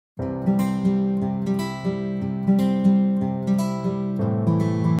Hey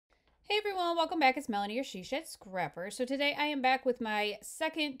everyone, welcome back. It's Melanie, your She Shed Scrapper. So today I am back with my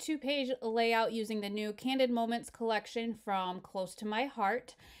second 2-page layout using the new Candid Moments collection from Close to My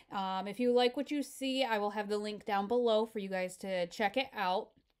Heart. If you like what you see, I will have the link down below for you guys to check it out.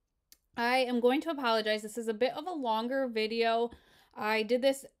 I am going to apologize. This is a bit of a longer video. I did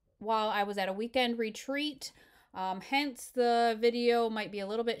this while I was at a weekend retreat. Hence the video might be a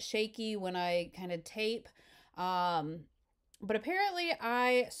little bit shaky when I kind of tape. But apparently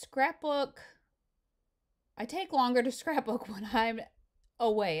I take longer to scrapbook when I'm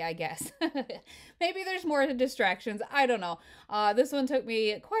away, I guess. Maybe there's more distractions. I don't know. This one took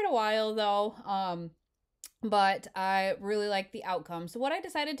me quite a while though. But I really like the outcome. So what I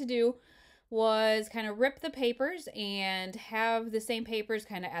decided to do was kind of rip the papers and have the same papers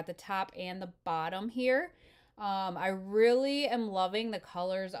kind of at the top and the bottom here. I really am loving the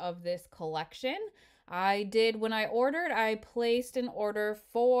colors of this collection. When I ordered, I placed an order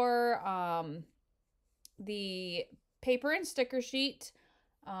for the paper and sticker sheet,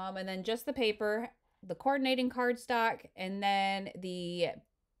 and then just the paper, the coordinating cardstock, and then the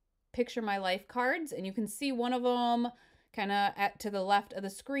Picture My Life cards. And you can see one of them kind of to the left of the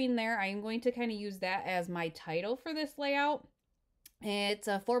screen there. I am going to kind of use that as my title for this layout. It's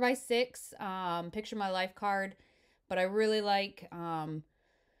a 4x6 Picture My Life card, but I really like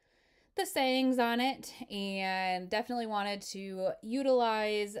the sayings on it and definitely wanted to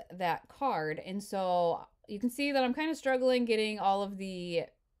utilize that card. And so you can see that I'm kind of struggling getting all of the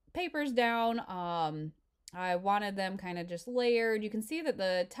papers down. I wanted them kind of just layered. You can see that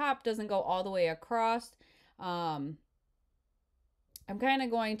the top doesn't go all the way across. I'm kind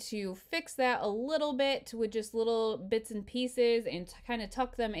of going to fix that a little bit with just little bits and pieces and kind of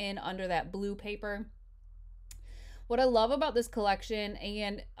tuck them in under that blue paper. What I love about this collection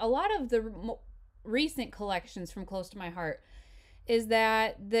and a lot of the recent collections from Close to My Heart is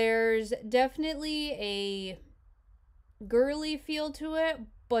that there's definitely a girly feel to it,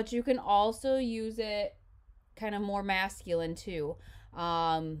 but you can also use it kind of more masculine too.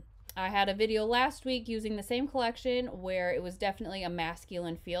 I had a video last week using the same collection where it was definitely a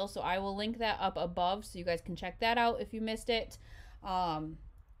masculine feel, so I will link that up above so you guys can check that out if you missed it.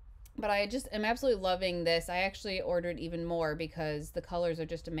 But I just am absolutely loving this. I actually ordered even more because the colors are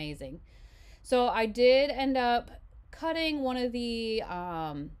just amazing. So I did end up cutting one of the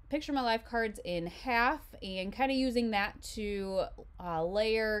Picture My Life cards in half and kind of using that to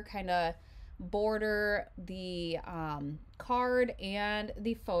layer, kind of border the card and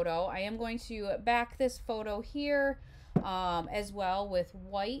the photo. I am going to back this photo here as well with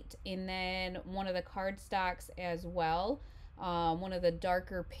white, and then one of the cardstocks as well. One of the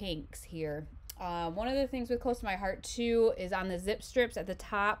darker pinks here. One of the things with Close to My Heart too is on the zip strips at the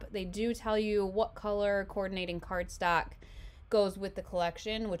top, they do tell you what color coordinating cardstock goes with the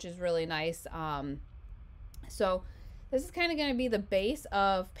collection, which is really nice. So this is kind of going to be the base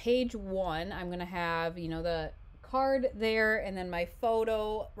of page 1. I'm going to have, you know, the card there and then my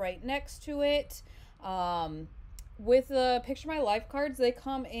photo right next to it. With the Picture My Life cards, they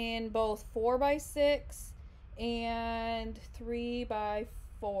come in both 4x6 and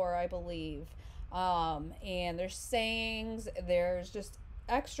 3x4, I believe. And there's sayings, there's just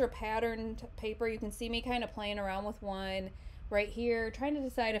extra patterned paper. You can see me kind of playing around with one right here, trying to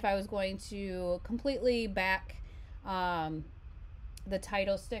decide if I was going to completely back the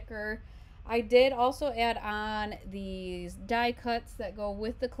title sticker. I did also add on these die cuts that go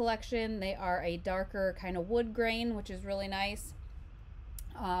with the collection. They are a darker kind of wood grain, which is really nice.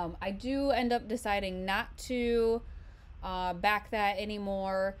 I do end up deciding not to back that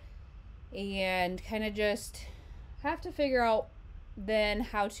anymore and kind of just have to figure out then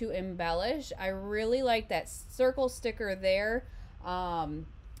how to embellish. I really like that circle sticker there. And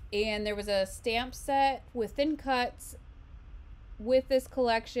there was a stamp set with thin cuts with this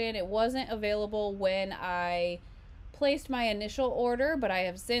collection. It wasn't available when I placed my initial order, but I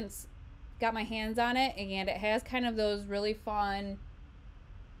have since got my hands on it, and it has kind of those really fun,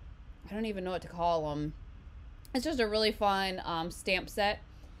 I don't even know what to call them. It's just a really fun stamp set.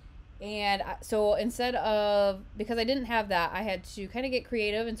 And so instead of, because I didn't have that, I had to kind of get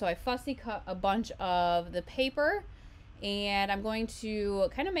creative, and so I fussy cut a bunch of the paper, and I'm going to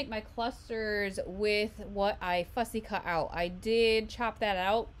kind of make my clusters with what I fussy cut out. I did chop that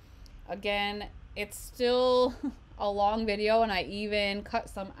out. Again, it's still a long video, and I even cut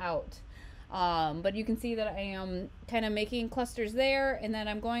some out. But you can see that I am kind of making clusters there, and then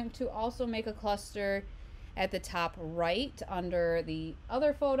I'm going to also make a cluster at the top right under the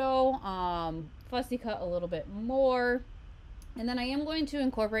other photo. Fussy cut a little bit more, And then I am going to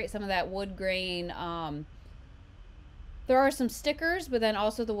incorporate some of that wood grain. There are some stickers, but then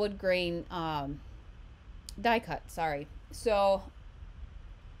also the wood grain die cut, sorry. So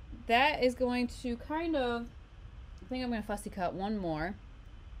that is going to kind of, I think I'm going to fussy cut one more.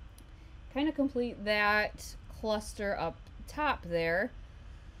 Kind of complete that cluster up top there.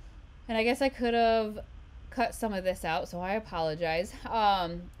 And I guess I could have cut some of this out, so I apologize.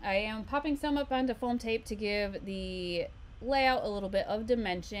 I am popping some up onto foam tape to give the layout a little bit of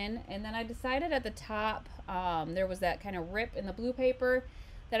dimension. And then I decided at the top, there was that kind of rip in the blue paper,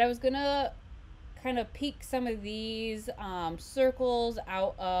 that I was going to kind of peek some of these circles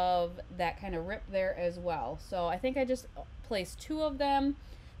out of that kind of rip there as well. So I think I just placed 2 of them.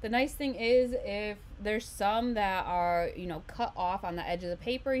 The nice thing is, if there's some that are, you know, cut off on the edge of the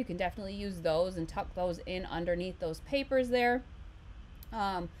paper, you can definitely use those and tuck those in underneath those papers there.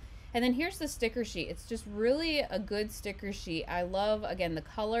 And then here's the sticker sheet. It's just really a good sticker sheet. I love, again, the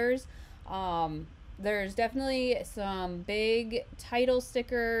colors. There's definitely some big title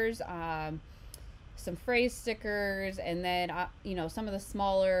stickers, some phrase stickers, and then, you know, some of the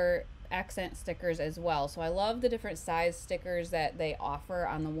smaller accent stickers as well. So I love the different size stickers that they offer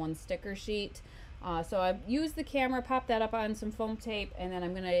on the one sticker sheet. So I've used the camera, popped that up on some foam tape, and then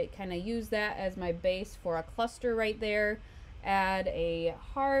I'm going to kind of use that as my base for a cluster right there. Add a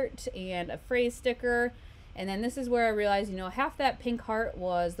heart and a phrase sticker. And then this is where I realized, you know, half that pink heart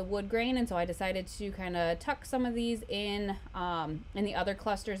was the wood grain, and so I decided to kind of tuck some of these in the other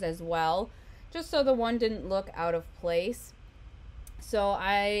clusters as well, just so the one didn't look out of place. So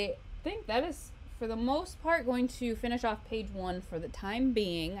I think that is, for the most part, going to finish off page 1 for the time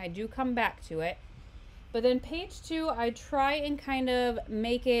being. I do come back to it. But then page 2, I try and kind of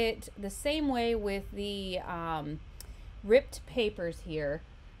make it the same way with the ripped papers here.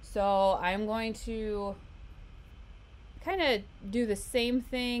 So I'm going to kind of do the same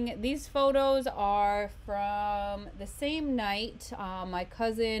thing. These photos are from the same night. My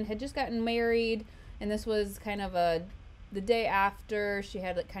cousin had just gotten married, and this was kind of the day after. She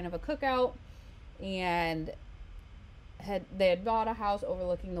had like kind of a cookout, and they had bought a house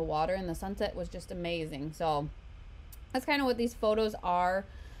overlooking the water, and the sunset was just amazing. So that's kind of what these photos are.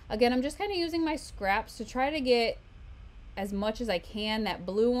 Again, I'm just kind of using my scraps to try to get as much as I can. That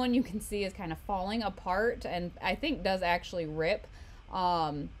blue one you can see is kind of falling apart, and I think does actually rip.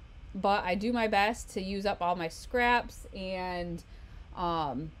 But I do my best to use up all my scraps, and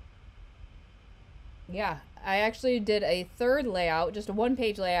yeah, I actually did a third layout, just a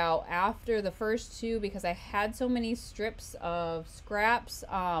 1-page layout after the first 2, because I had so many strips of scraps.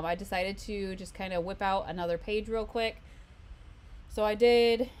 I decided to just kind of whip out another page real quick. So I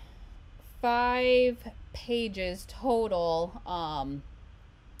did 5 pages total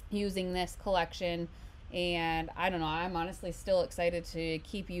using this collection, and I don't know, I'm honestly still excited to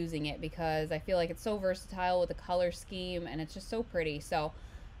keep using it because I feel like it's so versatile with the color scheme, and it's just so pretty. So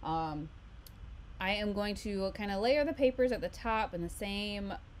I am going to kind of layer the papers at the top in the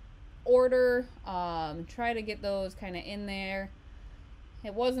same order, try to get those kind of in there.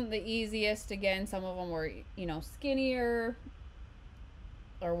 It wasn't the easiest. Again, some of them were, you know, skinnier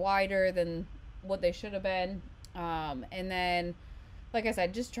or wider than what they should have been. And then, like I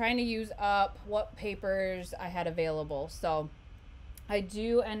said, just trying to use up what papers I had available. So I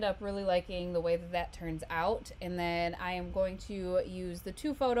do end up really liking the way that that turns out. And then I am going to use the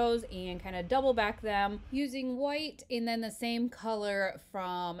 2 photos and kind of double back them using white, and then the same color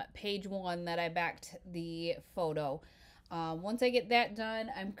from page 1 that I backed the photo. Once I get that done,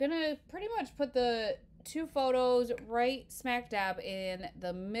 I'm gonna pretty much put the 2 photos right smack dab in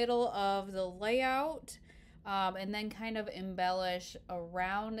the middle of the layout, and then kind of embellish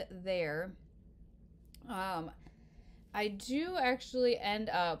around there. I do actually end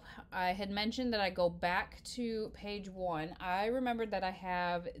up, I had mentioned that I go back to page 1. I remembered that I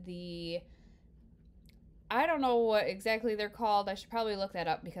have the, I don't know what exactly they're called. I should probably look that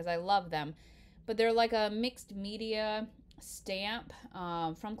up because I love them. But they're like a mixed media stamp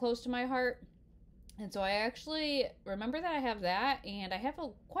from Close to My Heart. And so I actually remember that I have that, and I have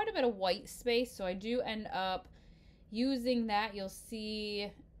quite a bit of white space, so I do end up using that. You'll see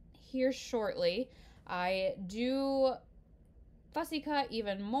here shortly. I do fussy cut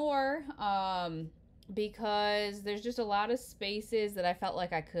even more because there's just a lot of spaces that I felt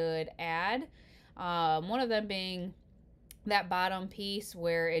like I could add. One of them being that bottom piece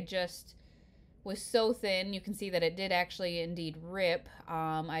where it just was so thin. You can see that it did actually indeed rip.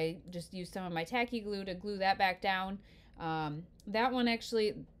 I just used some of my tacky glue to glue that back down. That one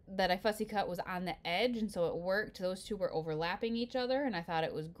actually that I fussy cut was on the edge, and so it worked. Those 2 were overlapping each other, and I thought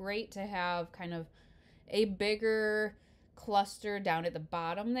it was great to have kind of a bigger cluster down at the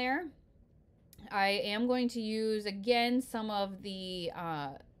bottom there. I am going to use, again, some of the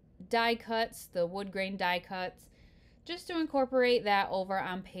die cuts, the wood grain die cuts, just to incorporate that over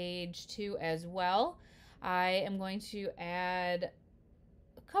on page 2 as well. I am going to add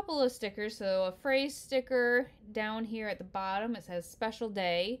a couple of stickers. So a phrase sticker down here at the bottom, it says special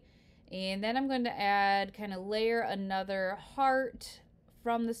day. And then I'm going to add, kind of layer another heart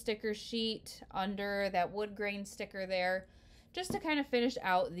from the sticker sheet under that wood grain sticker there, just to kind of finish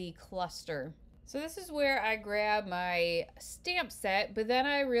out the cluster. So this is where I grab my stamp set, but then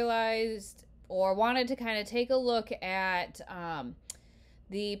I realized, or wanted to kind of take a look at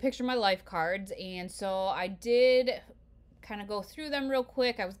the Picture My Life cards, and so I did kind of go through them real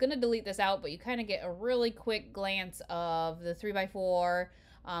quick. I was going to delete this out, but you kind of get a really quick glance of the 3x4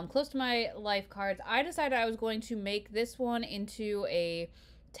 Close to My Life cards. I decided I was going to make this one into a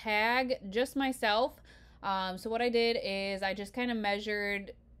tag just myself. So what I did is I just kind of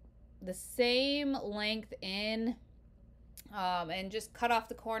measured the same length in and just cut off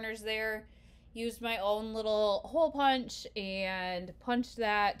the corners there. Used my own little hole punch and punched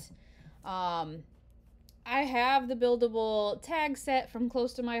that. I have the buildable tag set from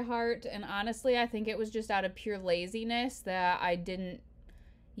Close to My Heart, and honestly I think it was just out of pure laziness that I didn't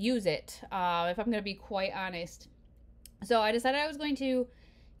use it, if I'm going to be quite honest. So I decided I was going to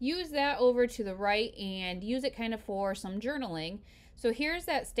use that over to the right and use it kind of for some journaling. So here's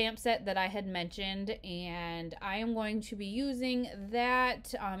that stamp set that I had mentioned, and I am going to be using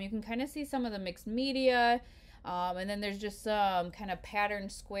that. You can kind of see some of the mixed media, and then there's just some kind of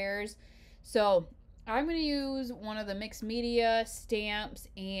patterned squares. So I'm going to use one of the mixed media stamps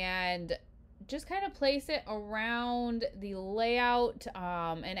and just kind of place it around the layout,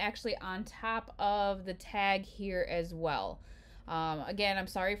 and actually on top of the tag here as well. Again, I'm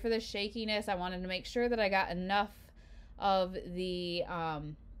sorry for the shakiness. I wanted to make sure that I got enough of the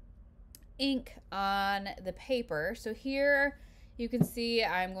ink on the paper. So here you can see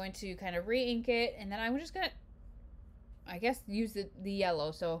I'm going to kind of re-ink it, and then I'm just going to, I guess, use the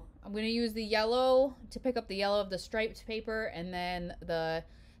yellow. So I'm going to use the yellow to pick up the yellow of the striped paper, and then I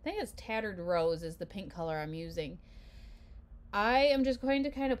think it's Tattered Rose is the pink color I'm using. I am just going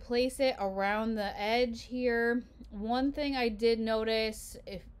to kind of place it around the edge here. One thing I did notice,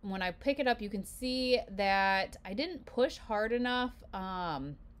 when I pick it up, you can see that I didn't push hard enough.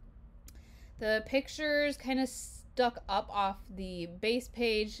 The pictures kind of stuck up off the base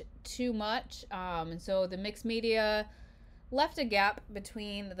page too much, and so the mixed media left a gap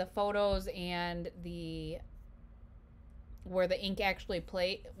between the photos and where the ink actually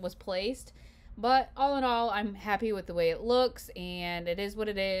was placed. But all in all, I'm happy with the way it looks, and it is what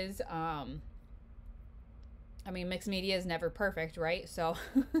it is. I mean, mixed media is never perfect, right? So,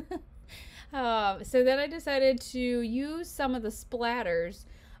 so then I decided to use some of the splatters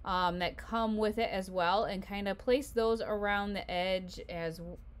that come with it as well, and kind of place those around the edge as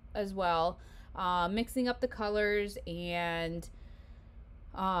well, mixing up the colors and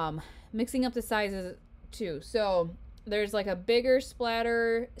mixing up the sizes too. So there's like a bigger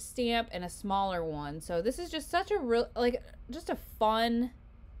splatter stamp and a smaller one. So this is just such a just a fun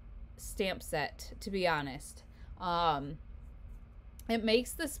stamp set, to be honest. It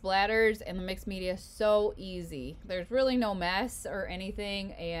makes the splatters and the mixed media so easy. There's really no mess or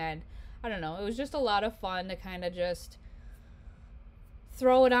anything, and I don't know, it was just a lot of fun to kind of just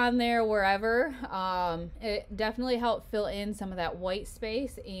throw it on there wherever. It definitely helped fill in some of that white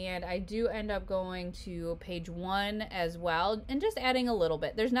space, and I do end up going to page 1 as well and just adding a little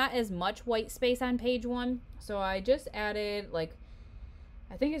bit. There's not as much white space on page 1, so I just added, like,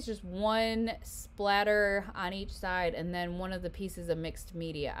 I think it's just one splatter on each side and then one of the pieces of mixed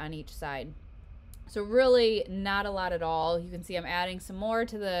media on each side. So really not a lot at all. You can see I'm adding some more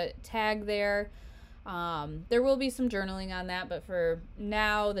to the tag there. There will be some journaling on that, but for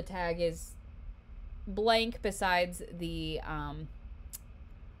now the tag is blank besides the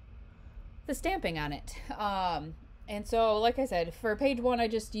stamping on it. And so, like I said, for page 1 I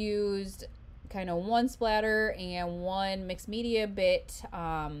just used kind of one splatter and one mixed media bit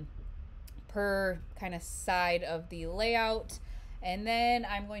per kind of side of the layout. And then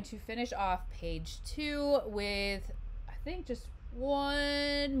I'm going to finish off page 2 with, I think, just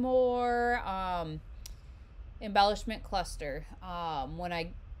one more embellishment cluster when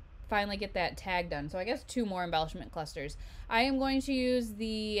I finally get that tag done. So I guess 2 more embellishment clusters. I am going to use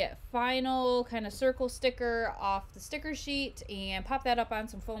the final kind of circle sticker off the sticker sheet and pop that up on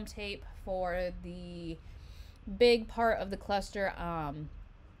some foam tape for the big part of the cluster at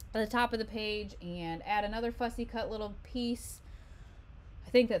the top of the page, and add another fussy cut little piece. I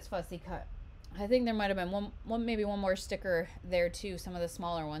think that's fussy cut. I think there might have been maybe one more sticker there too, some of the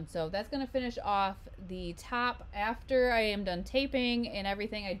smaller ones. So that's going to finish off the top. After I am done taping and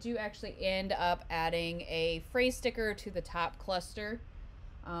everything, I do actually end up adding a phrase sticker to the top cluster.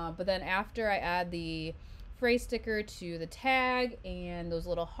 But then after I add the phrase sticker to the tag and those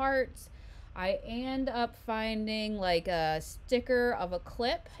little hearts, I end up finding like a sticker of a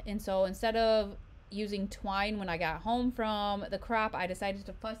clip. And so instead of using twine when I got home from the crop, I decided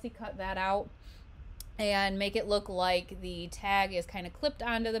to fussy cut that out and make it look like the tag is kind of clipped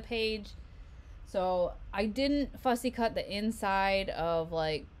onto the page. So I didn't fussy cut the inside of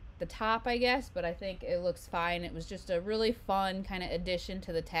like the top, I guess, but I think it looks fine. It was just a really fun kind of addition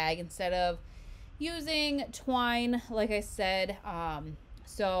to the tag instead of using twine, like I said.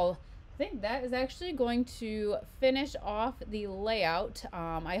 So I think that is actually going to finish off the layout.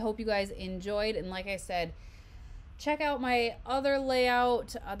 I hope you guys enjoyed, and like I said, check out my other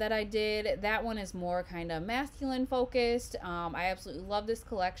layout that I did. That one is more kind of masculine focused. I absolutely love this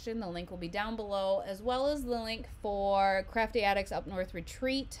collection. The link will be down below, as well as the link for Crafty Attics Up North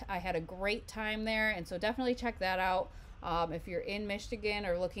Retreat. I had a great time there, and so definitely check that out. If you're in Michigan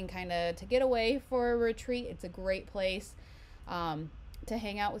or looking kind of to get away for a retreat, it's a great place to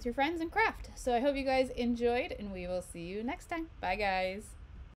hang out with your friends and craft. So I hope you guys enjoyed, and we will see you next time. Bye, guys.